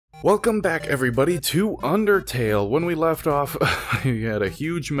Welcome back, everybody, to Undertale. When we left off, we had a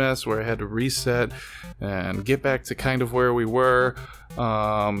huge mess where I had to reset and get back to kind of where we were,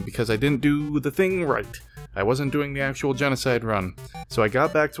 because I didn't do the thing right. I wasn't doing the actual genocide run. So I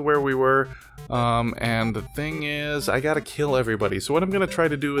got back to where we were, and the thing is, I gotta kill everybody. So what I'm gonna try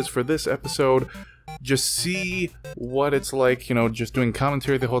to do is, for this episode, just see what it's like, you know, just doing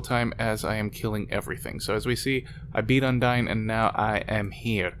commentary the whole time as I am killing everything. So as we see, I beat Undyne and now I am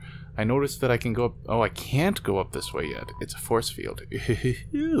here. I noticed that I can go up. Oh, I can't go up this way yet. It's a force field.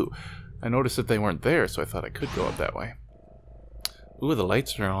 I noticed that they weren't there, so I thought I could go up that way. Ooh, the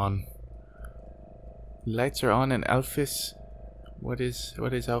lights are on. Lights are on and Alphys. What is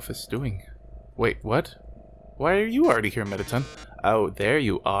Alphys doing? Wait, what? Why are you already here, Mettaton? Oh, there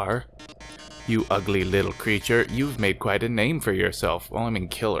you are. You ugly little creature, you've made quite a name for yourself. Well, I mean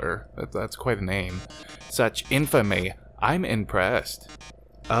killer. That's quite a name. Such infamy. I'm impressed.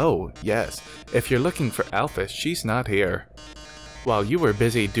 Oh, yes. If you're looking for Alphys, she's not here. While you were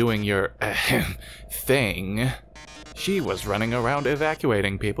busy doing your thing, she was running around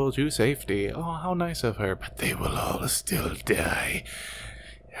evacuating people to safety. Oh, how nice of her. But they will all still die.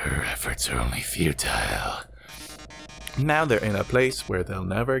 Her efforts are only futile. Now they're in a place where they'll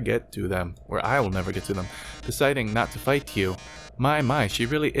never get to them. Where I will never get to them. Deciding not to fight you. My, she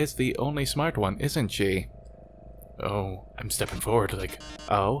really is the only smart one, isn't she? Oh, I'm stepping forward like,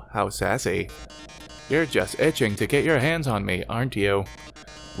 oh, how sassy. You're just itching to get your hands on me, aren't you?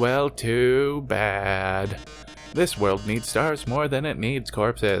 Well, too bad. This world needs stars more than it needs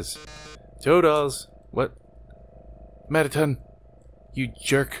corpses. Toodles. What? Mettaton. You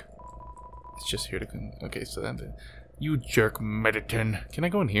jerk. It's just here to... Okay, so that... You jerk, Mettaton. Can I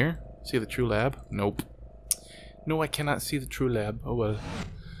go in here? See the true lab? Nope. No, I cannot see the true lab. Oh, well.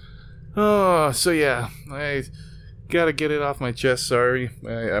 Oh, so yeah. I gotta get it off my chest, sorry.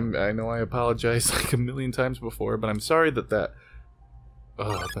 I know I apologized like a million times before, but I'm sorry that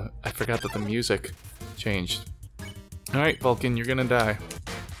Oh, I forgot that the music changed. Alright, Vulcan, you're gonna die.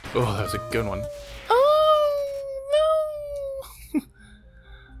 Oh, that was a good one. Oh,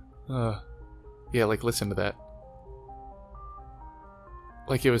 no! Yeah, like, listen to that.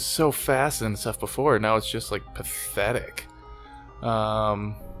 Like, it was so fast and stuff before, now it's just, like, pathetic.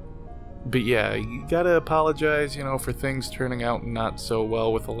 But yeah, you gotta apologize, you know, for things turning out not so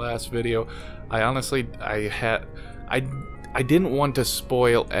well with the last video. I honestly, I didn't want to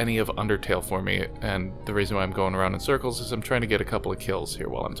spoil any of Undertale for me, and the reason why I'm going around in circles is I'm trying to get a couple of kills here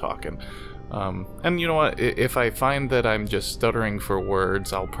while I'm talking. And you know what, if I find that I'm just stuttering for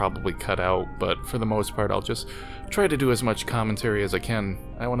words, I'll probably cut out, but for the most part, I'll just try to do as much commentary as I can.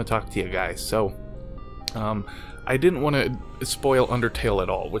 I want to talk to you guys, so, I didn't want to spoil Undertale at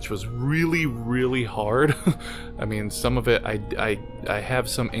all, which was really, really hard. I mean, some of it, I have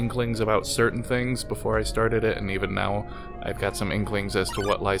some inklings about certain things before I started it, and even now, I've got some inklings as to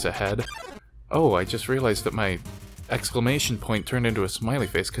what lies ahead. Oh, I just realized that my exclamation point turned into a smiley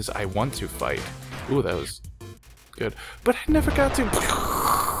face because I want to fight. Ooh, that was good. But I never got to...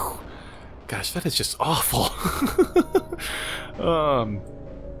 Gosh, that is just awful.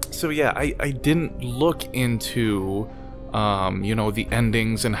 So yeah, I didn't look into, you know, the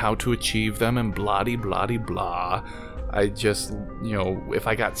endings and how to achieve them and blah-de-blah-de-blah. I just, you know, if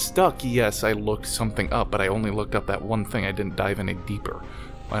I got stuck, yes, I looked something up, but I only looked up that one thing. I didn't dive any deeper.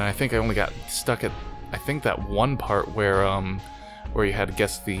 And I think I only got stuck at, I think that one part where you had to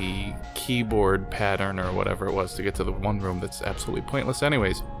guess the keyboard pattern or whatever it was to get to the one room that's absolutely pointless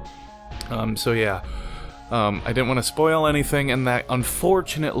anyways. So yeah. I didn't want to spoil anything, and that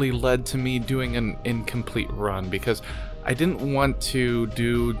unfortunately led to me doing an incomplete run, because I didn't want to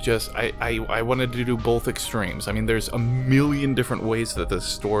do just... I wanted to do both extremes. I mean, there's a million different ways that this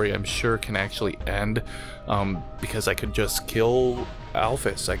story, I'm sure, can actually end, because I could just kill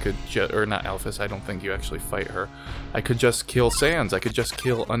Alphys, I could or not Alphys, I don't think you actually fight her. I could just kill Sans, I could just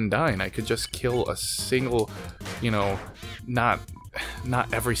kill Undyne, I could just kill a single, you know, not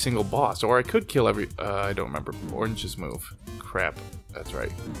every single boss, or I could kill every, I don't remember, Orange's move. Crap, that's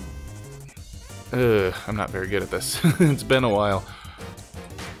right. I'm not very good at this. It's been a while.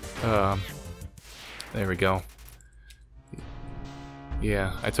 There we go.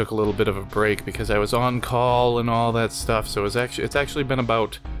 Yeah, I took a little bit of a break because I was on call and all that stuff, so it's actually been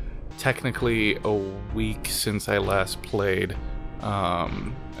about, technically, a week since I last played,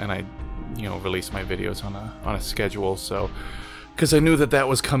 and I, you know, released my videos on a schedule, so... Because I knew that that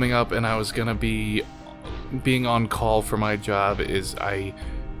was coming up, and I was gonna be being on call for my job is I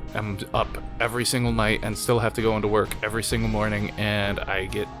am up every single night and still have to go into work every single morning, and I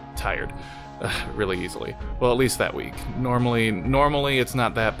get tired. really easily. Well, at least that week. Normally it's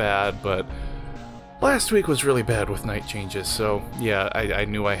not that bad, but last week was really bad with night changes, so yeah, I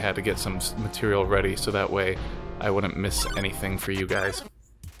knew I had to get some material ready so that way I wouldn't miss anything for you guys.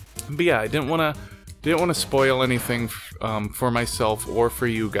 But yeah, I didn't want to spoil anything for myself or for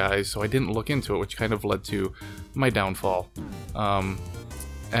you guys, so I didn't look into it, which kind of led to my downfall.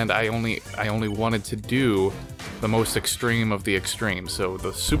 And I only wanted to do the most extreme of the extreme, so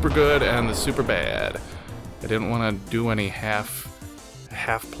the super good and the super bad. I didn't want to do any half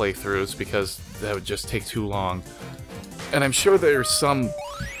playthroughs because that would just take too long. And I'm sure there's some,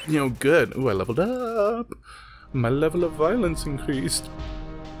 you know, good. Ooh, I leveled up. My level of violence increased.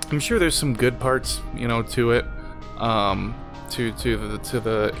 I'm sure there's some good parts, you know, to it, to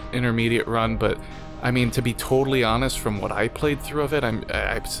the intermediate run, but I mean, to be totally honest, from what I played through of it,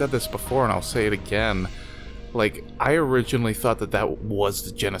 I've said this before and I'll say it again. Like, I originally thought that was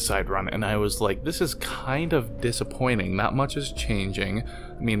the genocide run, and I was like, this is kind of disappointing. Not much is changing.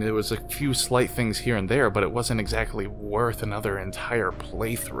 I mean, there was a few slight things here and there, but it wasn't exactly worth another entire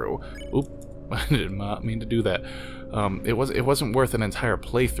playthrough. Oop, I did not mean to do that. It wasn't worth an entire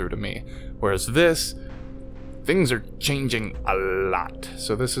playthrough to me. Whereas this, things are changing a lot.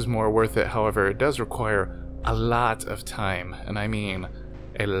 So this is more worth it. However, it does require a lot of time, and I mean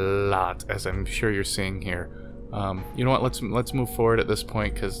a lot, as I'm sure you're seeing here. You know what, let's move forward at this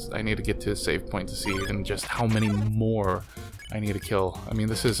point, because I need to get to a save point to see even just how many more I need to kill. I mean,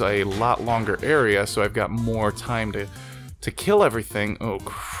 this is a lot longer area, so I've got more time to kill everything. Oh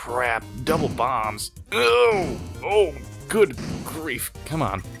crap, double bombs. Oh, good grief, come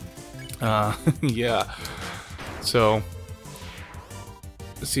on. Yeah. So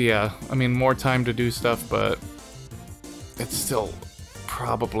yeah, I mean, more time to do stuff, but it's still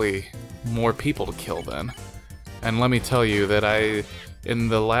probably more people to kill then. And let me tell you that in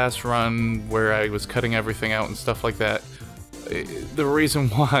the last run where I was cutting everything out and stuff like that, the reason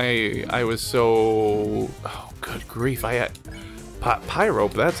why I was so... Oh, good grief, I had... Pyro,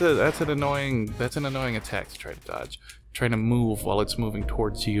 that's an annoying attack to try to dodge. Trying to move while it's moving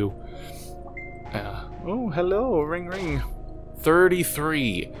towards you. Oh, hello, ring ring.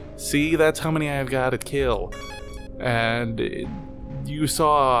 33. See, that's how many I've got to kill. And you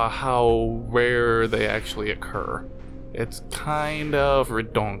saw how rare they actually occur. It's kind of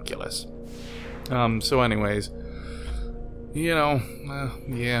redonkulous. So anyways, you know,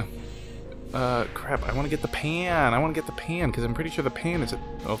 yeah. Crap, I want to get the pan. Because I'm pretty sure the pan is...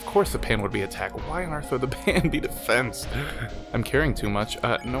 of course the pan would be attack. Why on earth would the pan be defense? I'm carrying too much.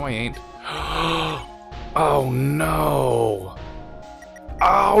 No, I ain't. Oh, no.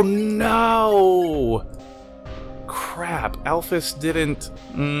 Oh, no. Crap, Alphys didn't...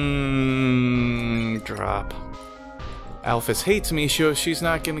 drop. Alphys hates me, so she's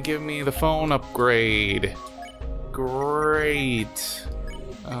not going to give me the phone upgrade. Great.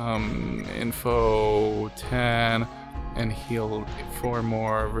 Info 10 and heal 4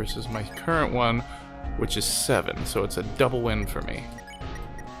 more versus my current one, which is 7, so it's a double win for me.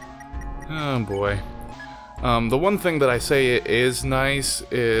 Oh boy. The one thing that I say is nice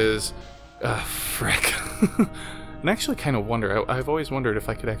is... frick. And I actually kind of wonder, I've always wondered if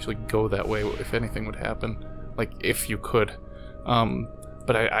I could actually go that way, if anything would happen. Like, if you could.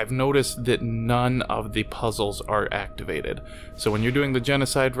 But I've noticed that none of the puzzles are activated. So when you're doing the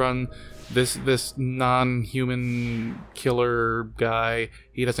genocide run, this non-human killer guy,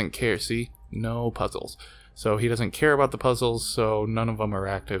 he doesn't care. See? No puzzles. So he doesn't care about the puzzles, so none of them are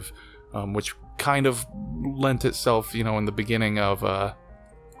active. Which kind of lent itself, you know, in the beginning of...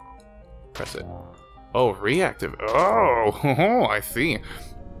 press it. Oh, reactive. Oh, I see.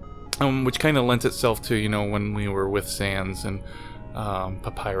 Which kind of lent itself to, you know, when we were with Sans and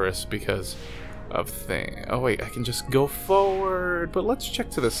Papyrus, because of thing. Oh wait, I can just go forward, but let's check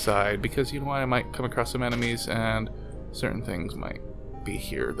to the side, because you know I might come across some enemies and certain things might be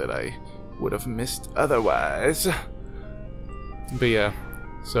here that I would have missed otherwise. But yeah,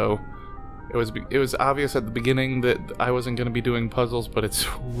 so it was obvious at the beginning that I wasn't going to be doing puzzles, but it's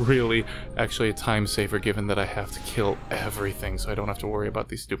really actually a time saver given that I have to kill everything, so I don't have to worry about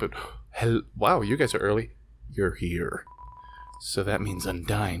these stupid... Wow, you guys are early. You're here. So that means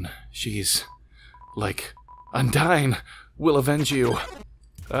Undyne. She's... like... Undyne will avenge you.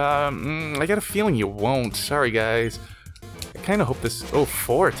 I got a feeling you won't. Sorry, guys. I kind of hope this... Oh,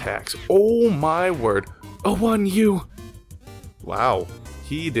 4 attacks. Oh, my word. A 1U. Wow.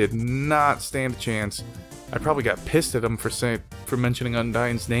 He did not stand a chance. I probably got pissed at him for mentioning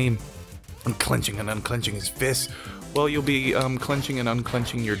Undyne's name. I'm clenching and unclenching his fists. Well, you'll be clenching and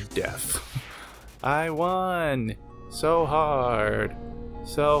unclenching your death. I won! So hard.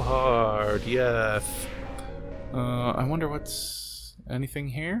 So hard, yes. I wonder what's... anything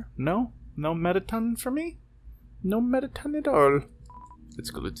here? No? No Mettaton for me? No Mettaton at all. Let's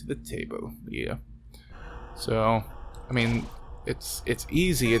go to the table, yeah. So, I mean, it's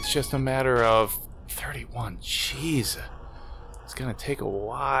easy, it's just a matter of 31, jeez. It's gonna take a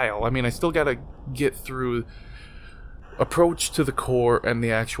while. I mean, I still gotta get through approach to the core and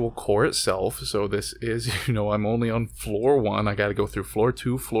the actual core itself. So this is, you know, I'm only on floor 1. I gotta go through floor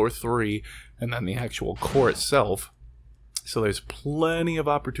 2, floor 3, and then the actual core itself. So there's plenty of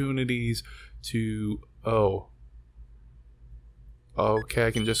opportunities to... oh. Okay,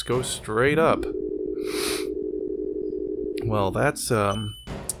 I can just go straight up. Well, that's,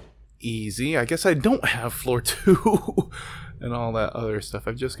 easy. I guess I don't have floor 2 and all that other stuff.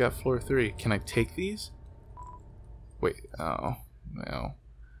 I've just got floor 3. Can I take these? Wait, oh, no.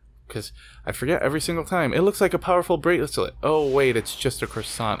 Because I forget every single time. It looks like a powerful bracelet. Oh, wait, it's just a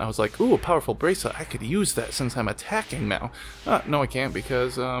croissant. I was like, ooh, a powerful bracelet. I could use that since I'm attacking now. No, I can't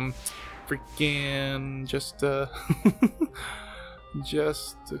because, freaking just,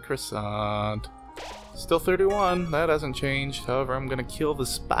 just a croissant. Still 31. That hasn't changed. However, I'm gonna kill the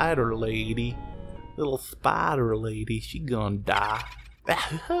spider lady. Little spider lady. She gonna die.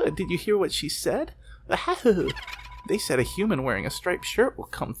 Did you hear what she said? They said a human wearing a striped shirt will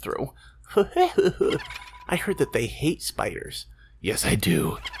come through. I heard that they hate spiders. Yes, I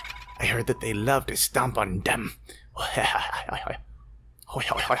do. I heard that they love to stomp on them. I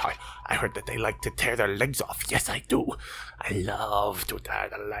heard that they like to tear their legs off. Yes, I do. I love to tear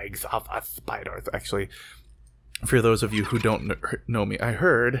the legs off a spider. Actually, for those of you who don't know me, I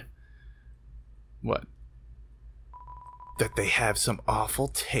heard... what? That they have some awful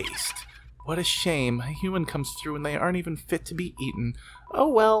taste. What a shame. A human comes through and they aren't even fit to be eaten. Oh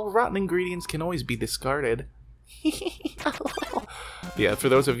well, rotten ingredients can always be discarded. Yeah, for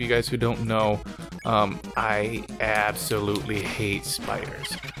those of you guys who don't know, I absolutely hate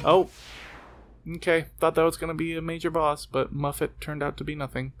spiders. Oh, okay. Thought that was going to be a major boss, but Muffet turned out to be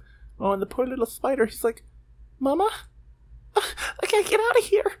nothing. Oh, and the poor little spider, he's like, Mama? I can't get out of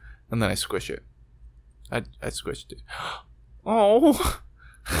here. And then I squish it. I squished it. Oh,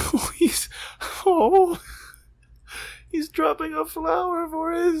 he's dropping a flower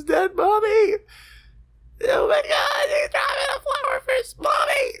for his dead mommy. Oh my God, he's dropping a flower for his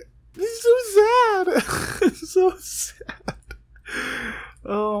mommy. This is so sad. It's so sad.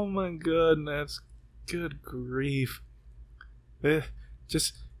 Oh my goodness. Good grief. You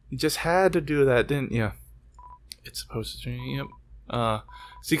just had to do that, didn't you? It's supposed to, yep.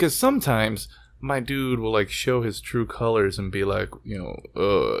 See, because sometimes my dude will like show his true colors and be like, you know,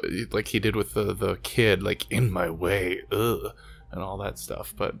 like he did with the kid, like, in my way, and all that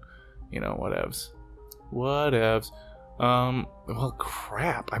stuff. But, you know, whatevs. Whatevs. Well,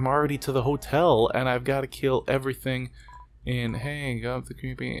 crap. I'm already to the hotel, and I've got to kill everything in, hey, go up the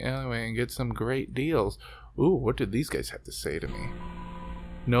creepy alleyway and get some great deals. Ooh, what did these guys have to say to me?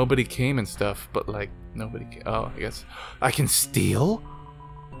 Nobody came and stuff, but, like, nobody came. Oh, I guess I can steal?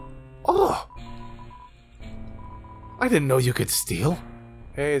 Oh! I didn't know you could steal.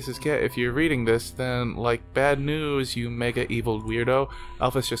 Hey, this is Cat. If you're reading this, then, like, bad news, you mega evil weirdo.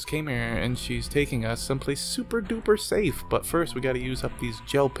 Alphys just came here, and she's taking us someplace super duper safe. But first, we gotta use up these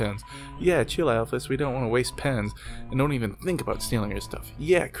gel pens. Yeah, chill, Alphys. We don't want to waste pens. And don't even think about stealing your stuff.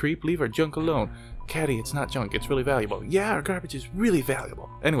 Yeah, creep, leave our junk alone. Catty, it's not junk. It's really valuable. Yeah, our garbage is really valuable.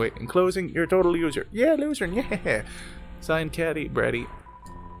 Anyway, in closing, you're a total loser. Yeah, loser, yeah. Signed, Catty, Bratty.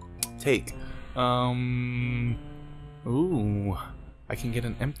 Take. Ooh. I can get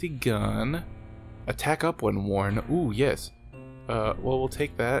an empty gun. Attack up when worn. Ooh, yes. Well, we'll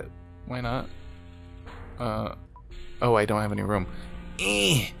take that. Why not? Oh, I don't have any room.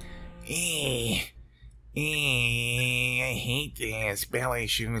 I hate this. Ballet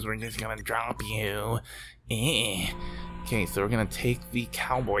shoes, we're just gonna drop you. Okay, so we're gonna take the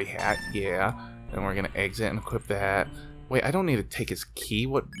cowboy hat, yeah. And we're gonna exit and equip that. Wait, I don't need to take his key.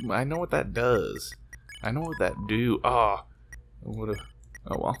 What? I know what that does. I know what that do. Oh, oh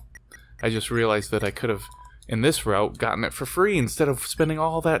well. I just realized that I could have, in this route, gotten it for free instead of spending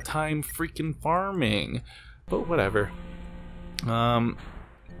all that time freaking farming. But whatever.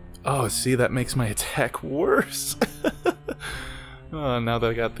 Oh, see, that makes my attack worse. Oh, now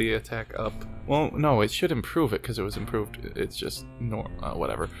that I got the attack up. Well, no, it should improve it because it was improved. It's just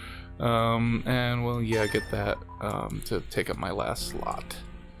whatever. And well, yeah, get that to take up my last slot.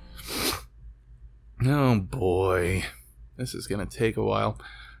 Oh boy, this is gonna take a while.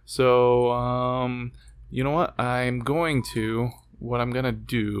 So, you know what? What I'm gonna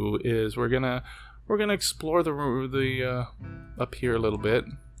do is we're gonna we're gonna explore the up here a little bit.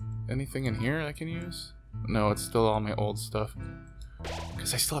 Anything in here I can use? No, it's still all my old stuff.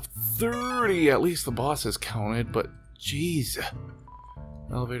 Because I still have 30, at least the boss has counted, but jeez.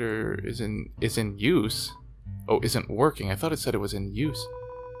 Elevator is in use. Oh, isn't working. I thought it said it was in use.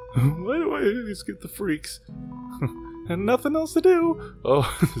 Why do I always get the freaks? And nothing else to do.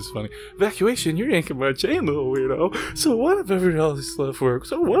 Oh, this is funny. Evacuation, you're yanking my chain, little weirdo. So what if every all this stuff works?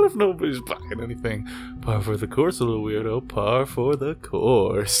 So what if nobody's buying anything? Par for the course, little weirdo. Par for the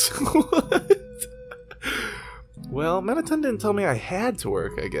course. What? Well, Mettaton didn't tell me I had to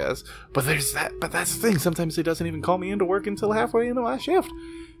work, I guess. But there's that. But that's the thing. Sometimes he doesn't even call me into work until halfway into my shift.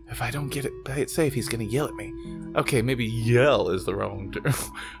 If I don't get it safe, he's gonna yell at me. Okay, maybe yell is the wrong term.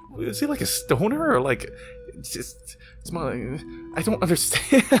 Is he like a stoner or like it's more like, I don't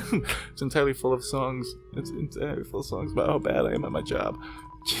understand. It's entirely full of songs. It's entirely full of songs about how bad I am at my job.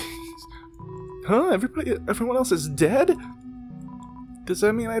 Jeez. Huh? Everyone else is dead? Does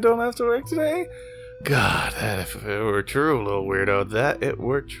that mean I don't have to work today? God, that if it were true, little weirdo, that it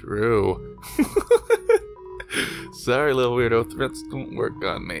were true. Sorry, little weirdo, threats don't work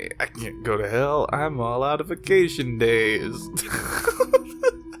on me. I can't go to hell. I'm all out of vacation days.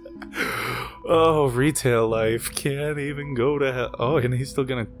 Oh, retail life. Can't even go to hell. Oh, and he's still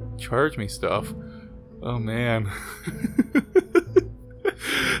gonna charge me stuff. Oh, man.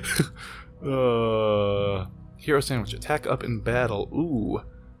 Hero sandwich. Attack up in battle. Ooh.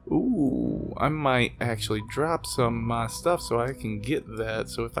 Ooh. I might actually drop some stuff so I can get that.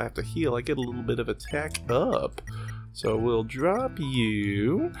 So if I have to heal, I get a little bit of attack up. So we'll drop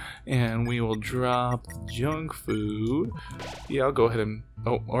you, and we will drop junk food. Yeah, I'll go ahead and...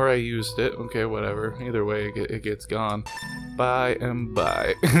 Oh, or I used it. Okay, whatever. Either way, it gets gone. Bye and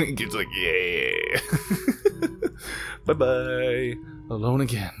bye. It gets like, yeah. Bye-bye. Alone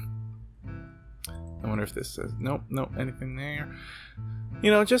again. I wonder if this says... Nope, nope, anything there. You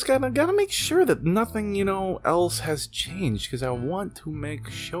know, just gotta make sure that nothing, you know, else has changed. Because I want to make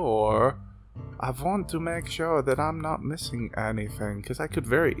sure... that I'm not missing anything, because I could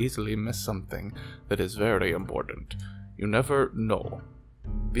very easily miss something that is very important. You never know.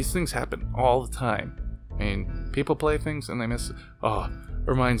 These things happen all the time. I mean, people play things and they miss... Oh,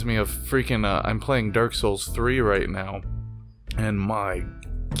 reminds me of freaking... I'm playing Dark Souls 3 right now, and my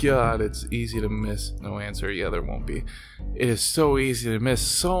god, it's easy to miss. No answer. Yeah, there won't be. It is so easy to miss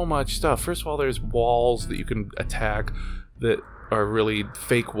so much stuff. First of all, there's walls that you can attack that are really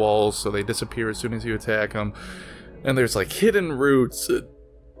fake walls, so they disappear as soon as you attack them. And there's like hidden roots.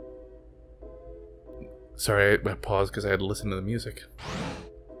 Sorry, I paused because I had to listen to the music.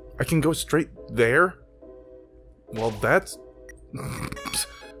 I can go straight there? Well, that's...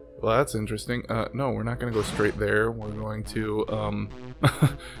 well, that's interesting. No, we're not going to go straight there. We're going to,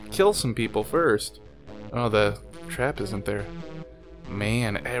 kill some people first. Oh, the trap isn't there.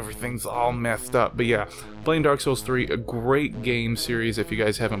 Man, everything's all messed up. But yeah, playing Dark Souls 3, a great game series if you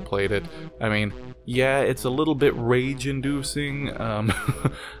guys haven't played it. I mean, yeah, it's a little bit rage-inducing.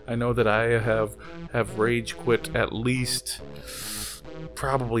 I know that I have rage quit at least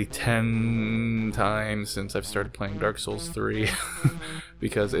probably 10 times since I've started playing Dark Souls 3.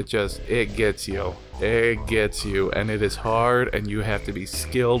 Because it gets you. It gets you, and it is hard, and you have to be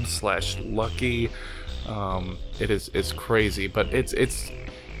skilled / lucky. It's crazy, but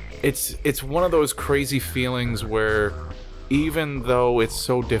it's one of those crazy feelings where even though it's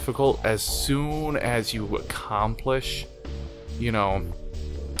so difficult, as soon as you accomplish, you know,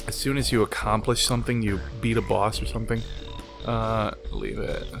 as soon as you accomplish something, you beat a boss or something, leave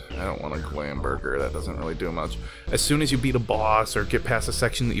it. I don't want a glam burger, that doesn't really do much. As soon as you beat a boss or get past a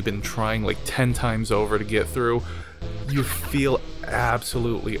section that you've been trying like 10 times over to get through, you feel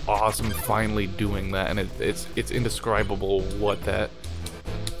absolutely awesome finally doing that, and it's indescribable what that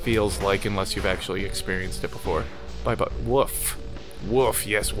feels like unless you've actually experienced it before. Bye-bye. Woof. Woof,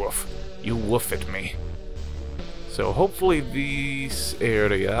 yes, woof. You woof at me. So hopefully this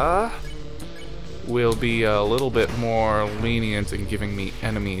area will be a little bit more lenient in giving me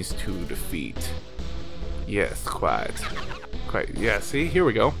enemies to defeat. Yes, quite. Yeah, see? Here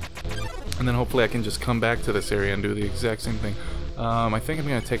we go. And then hopefully I can just come back to this area and do the exact same thing. I think I'm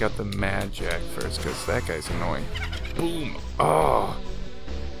gonna take out the Mad Jack first, because that guy's annoying. Boom! Oh!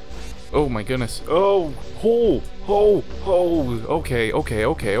 Oh my goodness. Oh! Okay.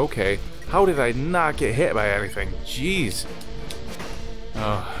 How did I not get hit by anything? Jeez.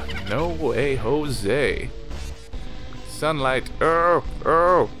 No way, Jose. Sunlight. That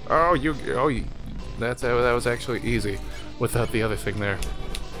was actually easy without the other thing there.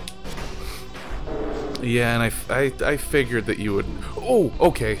 Yeah, and I figured that you would... Oh,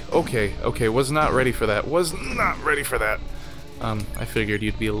 okay. Was not ready for that. I figured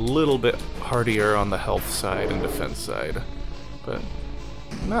you'd be a little bit hardier on the health side and defense side. But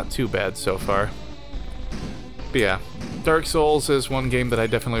not too bad so far. But yeah, Dark Souls is one game that I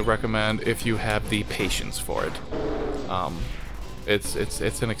definitely recommend if you have the patience for it.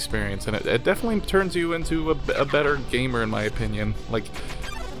 It's an experience, and it definitely turns you into a better gamer, in my opinion. Like,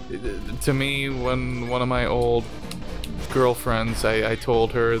 to me, when one of my old girlfriends, I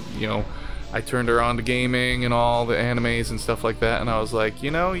told her, you know, I turned her on to gaming and all the animes and stuff like that, and I was like,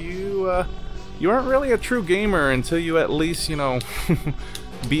 you know, you aren't really a true gamer until you at least, you know,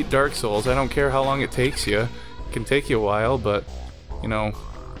 beat Dark Souls. I don't care how long it takes you. It can take you a while, but, you know,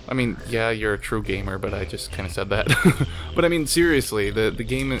 I mean, yeah, you're a true gamer, but I just kind of said that. But I mean, seriously, the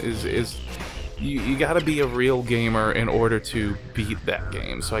game is you gotta be a real gamer in order to beat that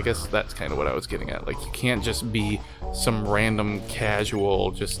game. So I guess that's kind of what I was getting at. Like, you can't just be some random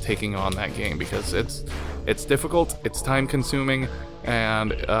casual just taking on that game, because it's difficult, it's time consuming,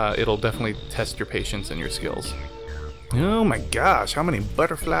 and it'll definitely test your patience and your skills. Oh my gosh, how many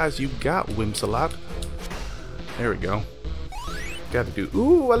butterflies you got, Whimsalot? There we go. Gotta do...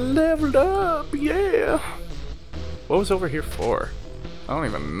 Ooh, I leveled up, yeah! What was over here for? I don't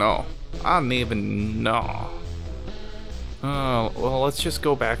even know. Oh, well, let's just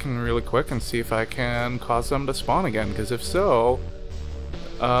go back and really quick and see if I can cause them to spawn again, because if so...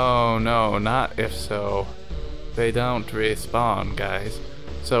 Oh, no, not if so. They don't respawn, guys.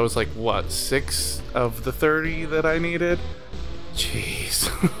 So it was like, what, 6 of the 30 that I needed? Jeez.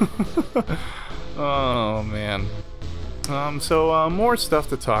 Oh, man. So more stuff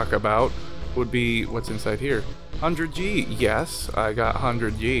to talk about would be what's inside here. 100G, yes, I got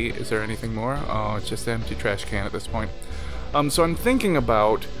 100G. Is there anything more? Oh, it's just an empty trash can at this point. So I'm thinking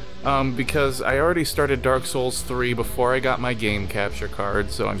about, because I already started Dark Souls 3 before I got my game capture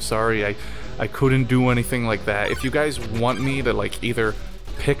card, so I'm sorry I couldn't do anything like that. If you guys want me to, like, either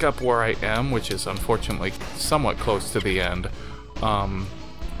pick up where I am, which is unfortunately somewhat close to the end,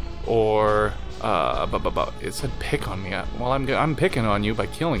 or... it said pick on me. Well, I'm picking on you by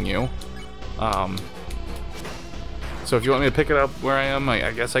killing you. So if you want me to pick it up where I am, I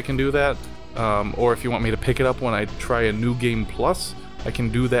guess I can do that. Or if you want me to pick it up when I try a new game plus, I can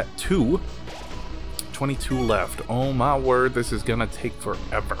do that too. 22 left. Oh my word, this is gonna take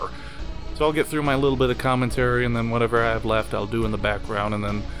forever. So I'll get through my little bit of commentary, and then whatever I have left I'll do in the background, and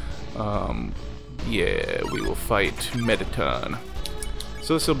then, yeah, we will fight Mettaton.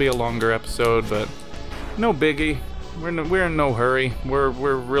 So this will be a longer episode, but no biggie. We're in no hurry. We're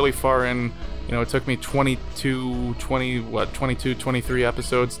really far in. You know, it took me 23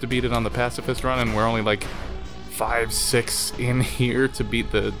 episodes to beat it on the pacifist run, and we're only like 5, 6 in here to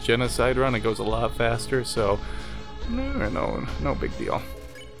beat the genocide run. It goes a lot faster, so no big deal.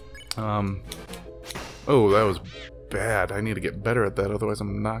 Oh, that was bad. I need to get better at that, otherwise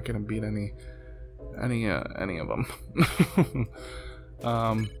I'm not gonna beat any of them.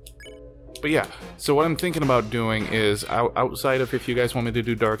 But yeah, so what I'm thinking about doing is, outside of if you guys want me to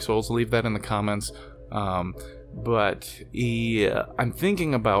do Dark Souls, leave that in the comments. But yeah, I'm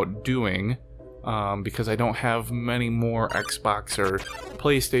thinking about doing, because I don't have many more Xbox or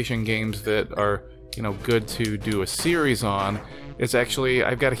PlayStation games that are, you know, good to do a series on, is actually,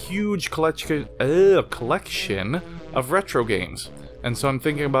 I've got a huge collection of retro games. And so I'm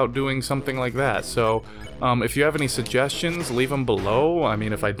thinking about doing something like that. So if you have any suggestions, leave them below. I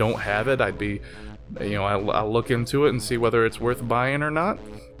mean, if I don't have it, I'd be, you know, I'll look into it and see whether it's worth buying or not.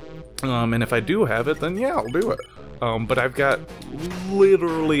 And if I do have it, then yeah, I'll do it. But I've got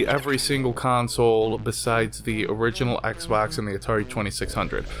literally every single console besides the original Xbox and the Atari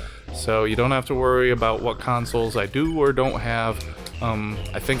 2600. So you don't have to worry about what consoles I do or don't have.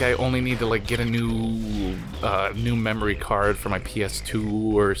 I think I only need to like get a new memory card for my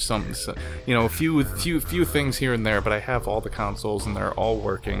PS2 or something. You know, a few things here and there. But I have all the consoles and they're all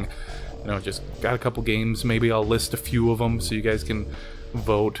working. You know, just got a couple games. Maybe I'll list a few of them so you guys can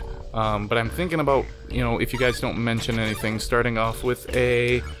vote. But I'm thinking about, you know, if you guys don't mention anything, starting off with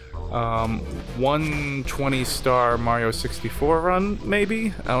a 120-star Mario 64 run,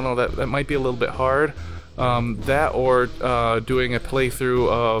 maybe? I don't know, that might be a little bit hard. That or doing a playthrough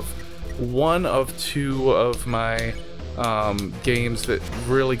of one of 2 of my games that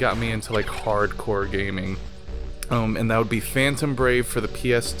really got me into like hardcore gaming. And that would be Phantom Brave for the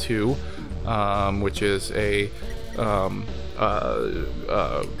PS2, which is a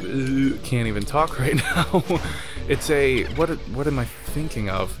can't even talk right now. It's a what am I thinking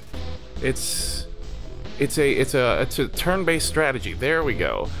of? It's It's a turn-based strategy. There we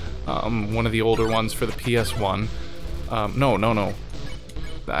go. One of the older ones for the PS1. No.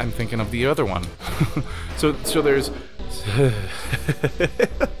 I'm thinking of the other one. so there's...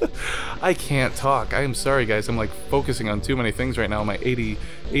 I can't talk. I am sorry, guys. I'm like focusing on too many things right now. My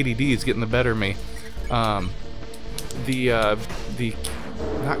ADD is getting the better of me. The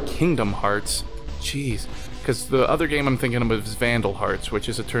not Kingdom Hearts. Jeez. Because the other game I'm thinking of is Vandal Hearts, which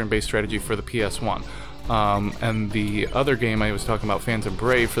is a turn-based strategy for the PS1. And the other game I was talking about, Phantom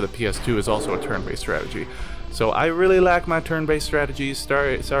Brave, for the PS2 is also a turn-based strategy. So I really lack my turn-based strategies.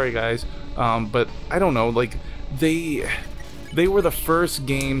 Sorry guys. But I don't know, like they were the first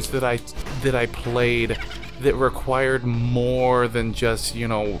games that I played that required more than just, you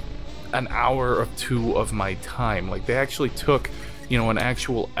know, an hour or two of my time. Like they actually took, you know, an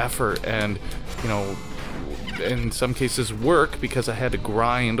actual effort and, you know, in some cases work, because I had to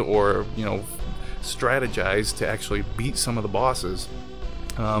grind or, you know, strategize to actually beat some of the bosses.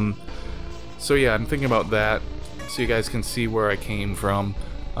 So yeah, I'm thinking about that so you guys can see where I came from.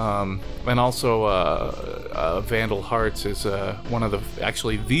 And also Vandal Hearts is one of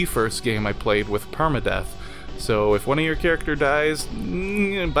actually the first game I played with permadeath. So if one of your character dies,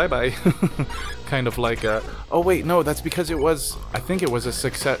 bye-bye. Kind of like oh wait, no, that's because I think it was a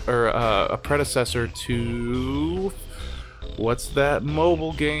success or a predecessor to, what's that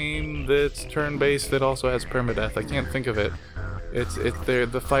mobile game that's turn-based that also has permadeath? I can't think of it.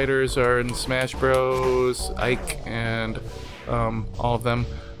 The fighters are in Smash Bros, Ike, and all of them.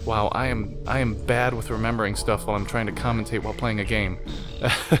 Wow, I am bad with remembering stuff while I'm trying to commentate while playing a game.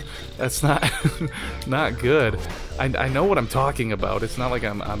 That's not good. I know what I'm talking about. It's not like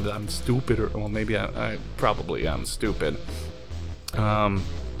I'm stupid, or well, maybe I probably am stupid. And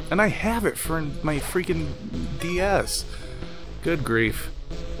I have it for my freaking DS. Good grief.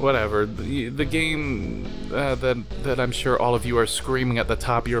 Whatever. The game that I'm sure all of you are screaming at the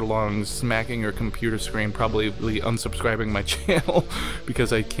top of your lungs, smacking your computer screen, probably unsubscribing my channel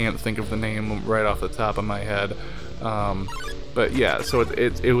because I can't think of the name right off the top of my head. But yeah, so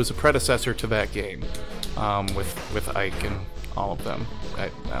it was a predecessor to that game, with Ike and all of them. I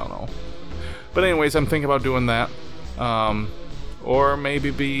don't know. But anyways, I'm thinking about doing that. Or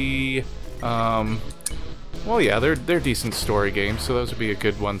maybe well, yeah, they're decent story games, so those would be a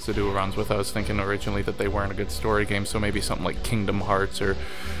good ones to do runs with. I was thinking originally that they weren't a good story game, so maybe something like Kingdom Hearts or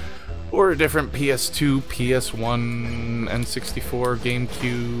a different PS2, PS1, N64,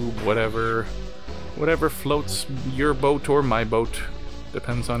 GameCube, whatever floats your boat or my boat.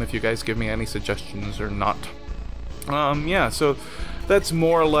 Depends on if you guys give me any suggestions or not. Yeah, so that's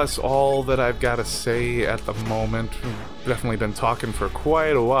more or less all that I've got to say at the moment. I've definitely been talking for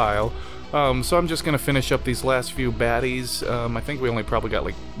quite a while. So I'm just going to finish up these last few baddies. I think we only probably got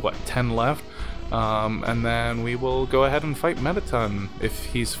like, what, 10 left? And then we will go ahead and fight Mettaton, if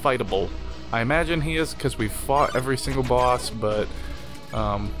he's fightable. I imagine he is, because we've fought every single boss, but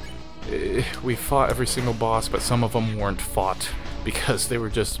some of them weren't fought, because they were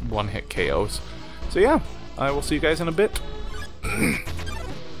just one-hit KOs. So yeah, I will see you guys in a bit.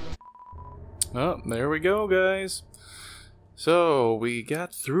 Oh, there we go, guys. So, we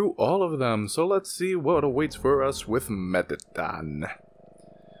got through all of them, so let's see what awaits for us with Mettaton.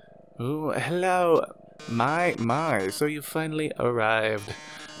 Oh, hello. My, so you finally arrived.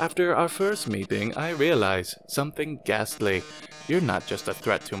 After our first meeting, I realize something ghastly. You're not just a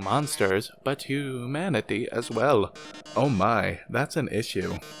threat to monsters, but humanity as well. Oh my, that's an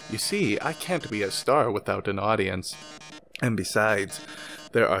issue. You see, I can't be a star without an audience. And besides,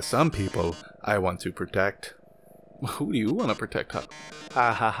 there are some people I want to protect. Who do you want to protect?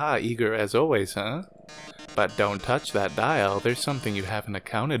 Ha ha ha, eager as always, huh? But don't touch that dial, there's something you haven't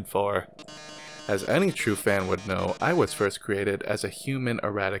accounted for. As any true fan would know, I was first created as a human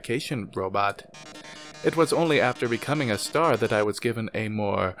eradication robot. It was only after becoming a star that I was given a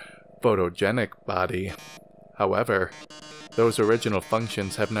more photogenic body. However, those original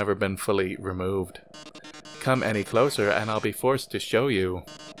functions have never been fully removed. Come any closer and I'll be forced to show you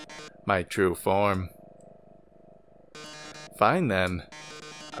my true form. Fine then.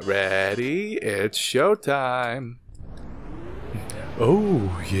 Ready? It's showtime.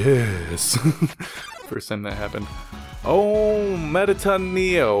 Oh, yes. First time that happened. Oh, Mettaton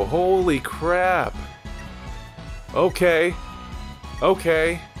Neo. Holy crap. Okay.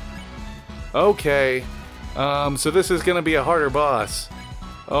 So this is gonna be a harder boss.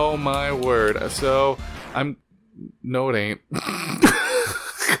 Oh my word. So, no it ain't. I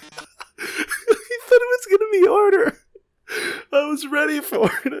thought it was gonna be harder. I was ready for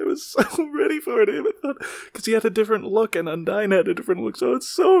it. I was so ready for it. Because he had a different look and Undyne had a different look. So it's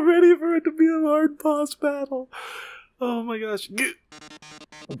so ready for it to be a hard boss battle. Oh my gosh.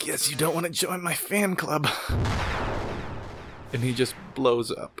 Guess you don't want to join my fan club. And he just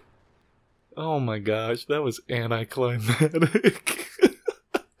blows up. Oh my gosh, that was anticlimactic.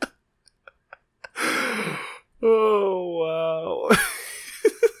 Oh wow.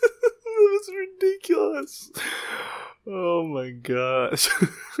 That was ridiculous. Oh my gosh.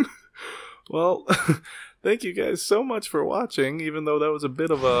 Well, thank you guys so much for watching, even though that was a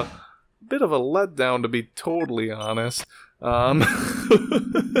bit of a letdown, to be totally honest. I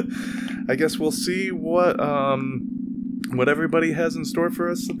guess we'll see what everybody has in store for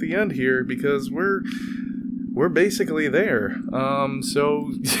us at the end here, because we're basically there.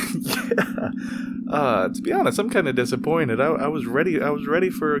 So yeah. To be honest, I'm kind of disappointed. I was ready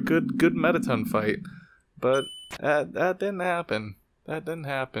for a good Mettaton fight, but that didn't happen. That didn't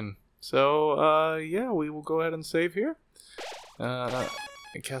happen. So yeah, we will go ahead and save here.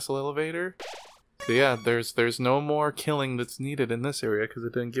 Castle elevator. So yeah, there's no more killing that's needed in this area because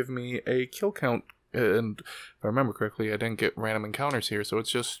it didn't give me a kill count, and if I remember correctly, I didn't get random encounters here, so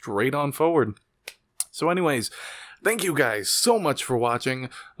it's just straight on forward. So anyways, thank you guys so much for watching.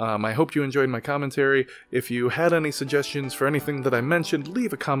 I hope you enjoyed my commentary. If you had any suggestions for anything that I mentioned,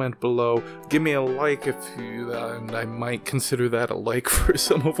 leave a comment below. Give me a like if you, and I might consider that a like for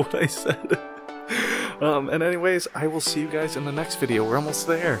some of what I said. And anyways, I will see you guys in the next video. We're almost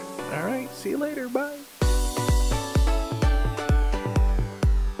there. Alright, see you later. Bye.